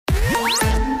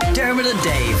Dermot and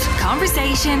Dave.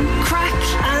 Conversation, crack,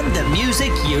 And the music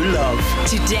you love.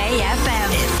 Today FM.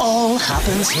 It all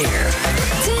happens here.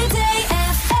 Today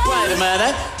FM. Wait a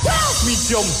minute. Me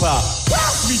jumper.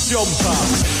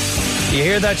 You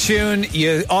hear that tune,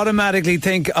 you automatically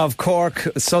think of Cork,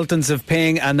 Sultans of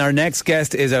Ping, and our next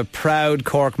guest is a proud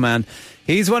Cork man.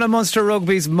 He's one of Munster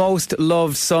Rugby's most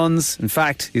loved sons. In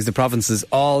fact, he's the province's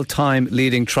all-time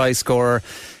leading try scorer.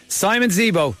 Simon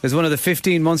Zebo is one of the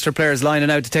 15 Munster players lining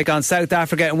out to take on South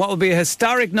Africa in what will be a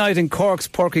historic night in Cork's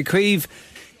Páirc Uí Chaoimh.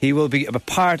 He will be a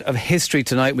part of history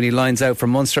tonight when he lines out for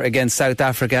Munster against South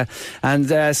Africa.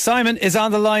 And Simon is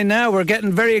on the line now. We're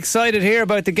getting very excited here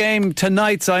about the game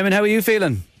tonight. Simon, how are you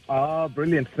feeling? Oh,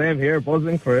 brilliant. Same here,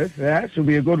 buzzing for it. Yeah, it should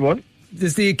be a good one.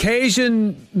 Does the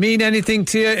occasion mean anything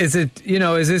to you? Is it,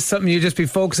 is this something you just be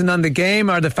focusing on the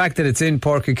game, or the fact that it's in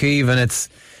Páirc Uí Chaoimh and it's,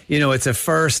 it's a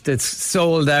first, it's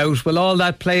sold out? Will all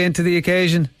that play into the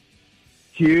occasion?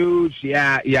 Huge,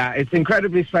 yeah. It's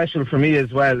incredibly special for me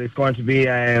as well. It's going to be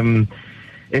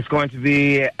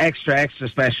extra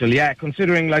special. Yeah,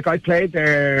 considering I played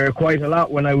there quite a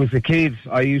lot when I was a kid.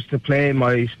 I used to play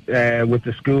with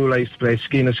the school. I used to play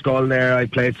Skeena Skull there. I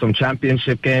played some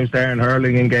championship games there in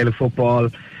hurling and Gaelic football.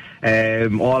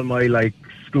 All my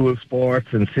school sports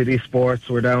and city sports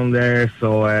were down there.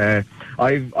 So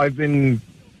I've been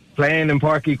playing in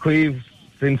Páirc Uí Chaoimh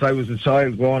since I was a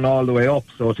child, going all the way up.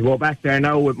 So to go back there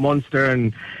now with Munster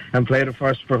and play the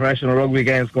first professional rugby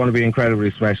game is going to be incredibly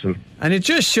special. And it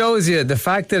just shows you the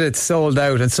fact that it's sold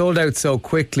out and sold out so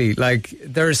quickly.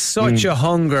 There's such a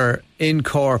hunger in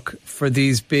Cork for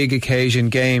these big occasion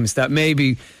games that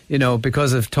maybe,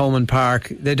 because of Thomond Park,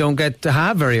 they don't get to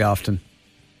have very often.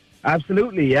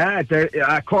 Absolutely, yeah.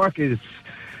 Cork is...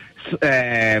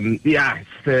 it's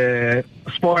the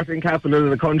sporting capital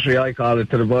of the country, I call it,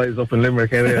 to the boys up in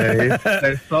Limerick anyway.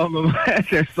 There's some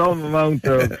amount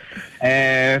of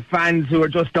fans who are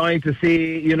just dying to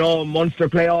see, Munster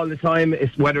play all the time,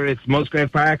 whether it's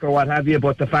Musgrave Park or what have you,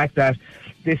 but the fact that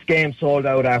this game sold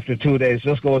out after 2 days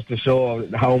just goes to show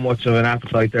how much of an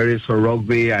appetite there is for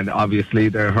rugby, and obviously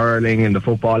the hurling and the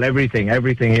football, everything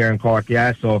here in Cork,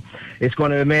 yeah. So it's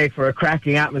going to make for a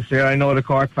cracking atmosphere. I know the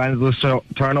Cork fans will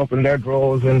turn up in their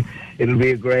droves, and it'll be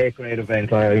a great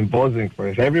event. I'm buzzing for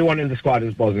it. Everyone in the squad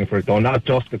is buzzing for it, though, not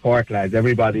just the Cork lads.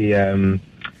 Everybody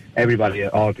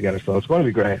all together. So it's going to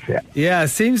be great, yeah. Yeah, it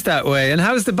seems that way. And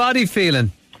how's the body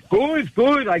feeling? Good.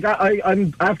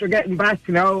 I'm after getting back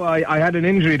now. I had an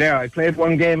injury there. I played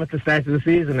one game at the start of the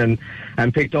season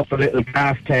and picked up a little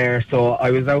calf tear. So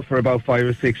I was out for about 5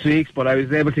 or 6 weeks. But I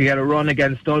was able to get a run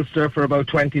against Ulster for about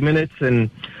 20 minutes, and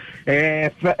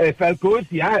it felt good.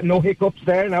 Yeah, no hiccups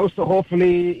there now. So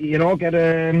hopefully,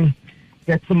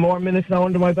 get some more minutes now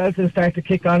under my belt and start to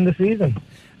kick on the season.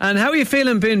 And how are you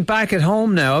feeling being back at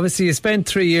home now? Obviously, you spent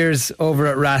 3 years over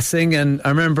at Racing, and I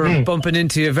remember bumping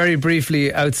into you very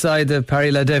briefly outside the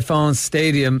Paris La Défense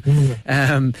Stadium,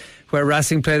 where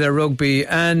Racing play their rugby.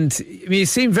 And you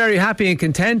seem very happy and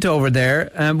content over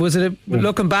there.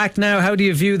 Looking back now, how do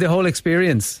you view the whole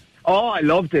experience? Oh, I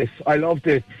loved it.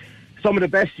 Some of the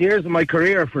best years of my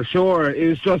career, for sure. It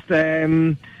was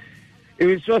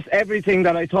just everything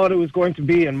that I thought it was going to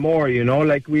be and more,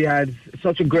 we had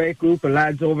such a great group of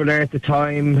lads over there at the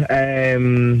time.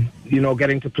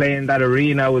 Getting to play in that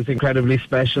arena was incredibly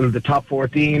special. The top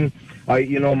 14,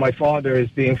 my father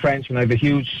is being French and I have a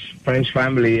huge French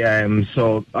family,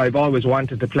 so I've always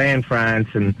wanted to play in France.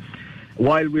 And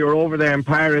while we were over there in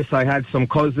Paris, I had some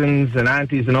cousins and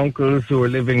aunties and uncles who were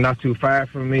living not too far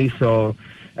from me, so...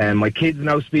 my kids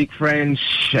now speak French,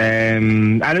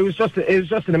 and it was just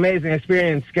an amazing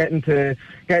experience getting to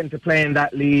play in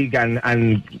that league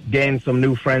and gain some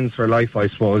new friends for life. I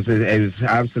suppose it was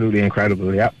absolutely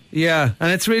incredible. Yeah,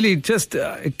 and it's really just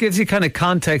it gives you kind of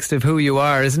context of who you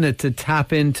are, isn't it? To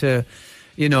tap into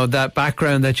that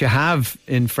background that you have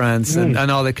in France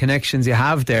and all the connections you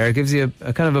have there. It gives you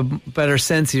a kind of a better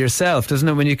sense of yourself, doesn't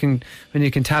it? When you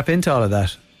can tap into all of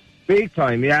that. Big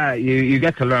time, yeah. You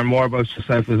get to learn more about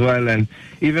yourself as well, and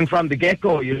even from the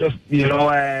get-go, you just,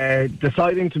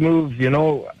 deciding to move,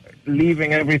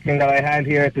 leaving everything that I had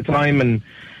here at the time, and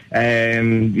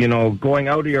going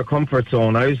out of your comfort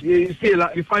zone. You see a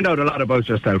lot, you find out a lot about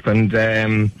yourself, and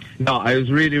I was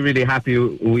really, really happy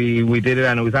we did it,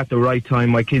 and it was at the right time.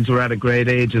 My kids were at a great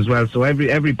age as well, so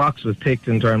every box was ticked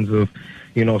in terms of,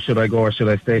 should I go or should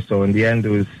I stay? So in the end,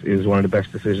 it was one of the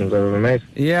best decisions I've ever made.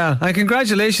 Yeah, and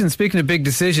congratulations. Speaking of big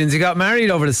decisions, you got married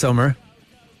over the summer.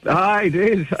 I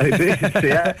did,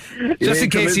 yeah. Just in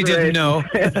case you didn't know.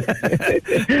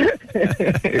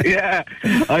 Yeah,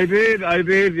 I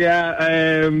did,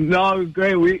 yeah. No, it was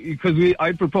great.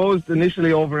 I proposed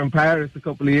initially over in Paris a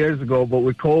couple of years ago, but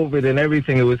with COVID and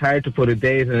everything, it was hard to put a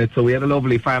date in it. So we had a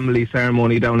lovely family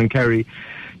ceremony down in Kerry,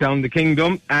 down the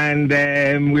Kingdom, and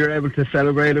we were able to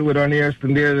celebrate it with our nearest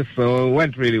and dearest, so it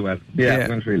went really well. Yeah. It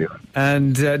went really well.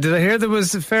 And did I hear there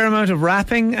was a fair amount of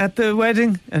rapping at the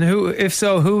wedding? And if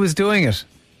so, who was doing it?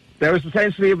 There was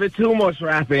potentially a bit too much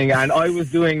rapping, and I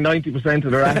was doing 90%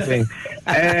 of the rapping.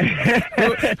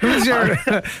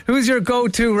 Who's your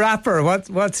go-to rapper?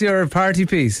 What's your party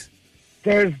piece?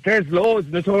 There's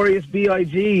loads. Notorious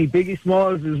B.I.G. Biggie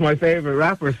Smalls is my favourite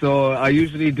rapper, so I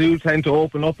usually do tend to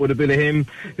open up with a bit of him.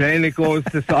 Then it goes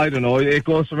to, I don't know, it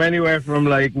goes from anywhere from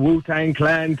like Wu-Tang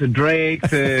Clan to Drake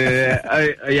to,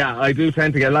 I do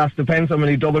tend to get lost. Depends how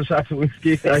many double shots of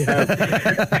whiskey I have.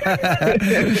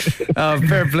 Oh,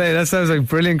 fair play. That sounds like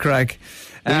brilliant crack.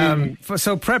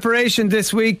 So preparation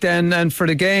this week then, and for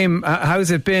the game,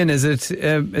 how's it been? Is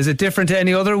it different to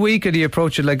any other week, or do you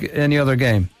approach it like any other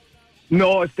game?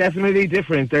 No, it's definitely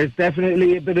different. There's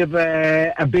definitely a bit of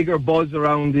a bigger buzz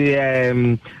around the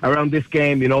around this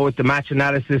game, you know, with the match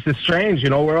analysis. It's strange, you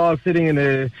know, we're all sitting in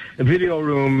a video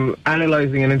room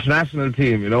analysing an international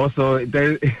team, you know, so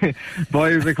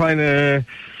boys are kind of,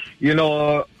 you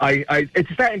know,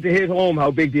 it's starting to hit home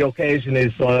how big the occasion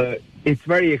is, so it's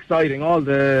very exciting. All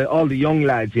the young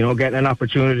lads, you know, getting an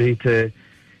opportunity to,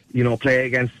 you know, play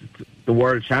against the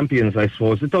world champions, I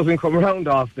suppose. It doesn't come around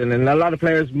often, and a lot of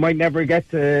players might never get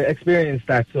to experience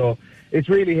that, so it's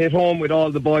really hit home with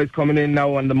all the boys coming in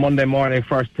now on the Monday morning.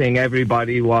 First thing,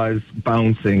 everybody was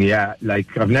bouncing, yeah.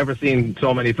 Like, I've never seen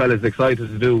so many fellas excited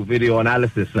to do video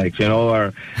analysis, like, you know,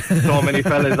 or so many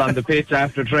fellas on the pitch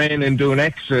after training doing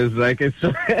extras. Like, it's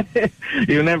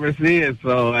you never see it,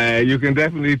 so you can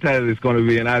definitely tell it's going to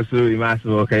be an absolutely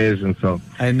massive occasion. So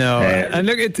I know. And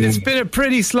look, it's been a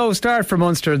pretty slow start for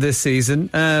Munster this season.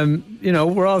 You know,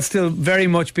 we're all still very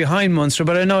much behind Munster,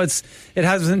 but I know it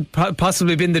hasn't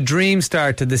possibly been the dream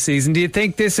start to the season. Do you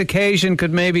think this occasion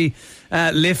could maybe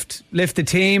lift the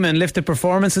team and lift the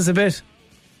performances a bit?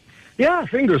 Yeah,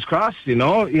 fingers crossed, you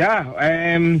know.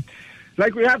 Yeah.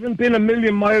 Like, we haven't been a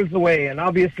million miles away, and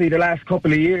obviously the last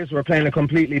couple of years we're playing a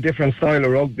completely different style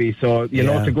of rugby, so you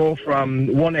know, to go from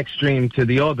one extreme to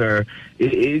the other,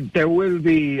 there will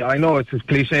be, I know it's a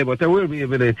cliche, but there will be a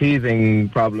bit of teething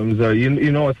problems.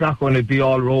 You know, it's not going to be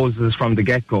all roses from the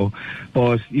get-go,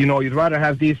 but you know, you'd rather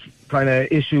have these kind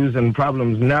of issues and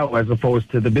problems now as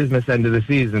opposed to the business end of the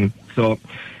season. So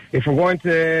if we're going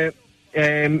to,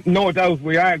 no doubt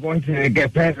we are going to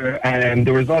get better, and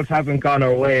the results haven't gone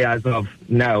our way as of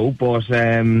now, but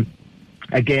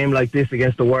a game like this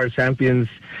against the world champions,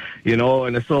 you know,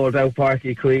 in a sold out Páirc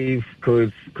Uí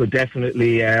Chaoimh could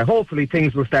definitely, hopefully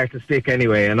things will start to stick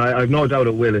anyway, and I've no doubt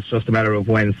it will. It's just a matter of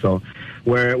when. So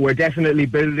we're definitely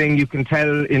building. You can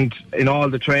tell in all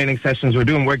the training sessions we're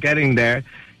doing, we're getting there.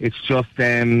 It's just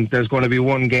there's going to be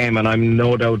one game, and I'm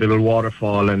no doubt it'll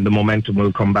waterfall, and the momentum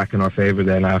will come back in our favour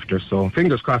then after. So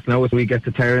fingers crossed now as we get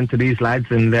to tear into these lads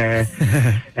and get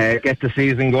the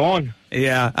season going.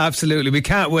 Yeah, absolutely. We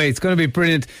can't wait. It's going to be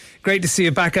brilliant. Great to see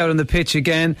you back out on the pitch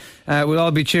again. We'll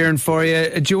all be cheering for you.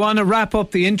 Do you want to wrap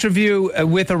up the interview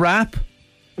with a rap?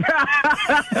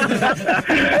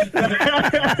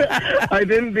 I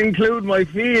didn't include my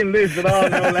fee in this at all.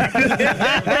 No, like,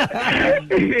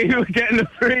 you were getting a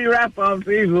free wrap on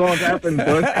fees won't happen,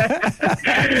 but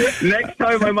next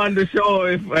time I'm on the show,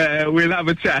 if we'll have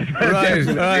a chat. Right.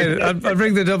 I'll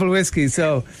bring the double whiskey.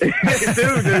 So do.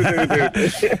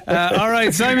 All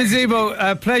right, Simon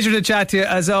Zebo, pleasure to chat to you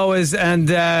as always, and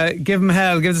give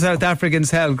the South Africans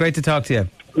hell. Great to talk to you.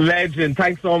 Legend.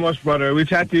 Thanks so much, brother. We'll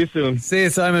chat to you soon. See you,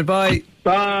 Simon. Bye.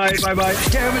 Bye.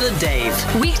 Dermot and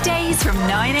Dave. Weekdays from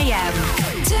 9 a.m.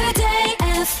 Today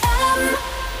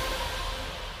FM.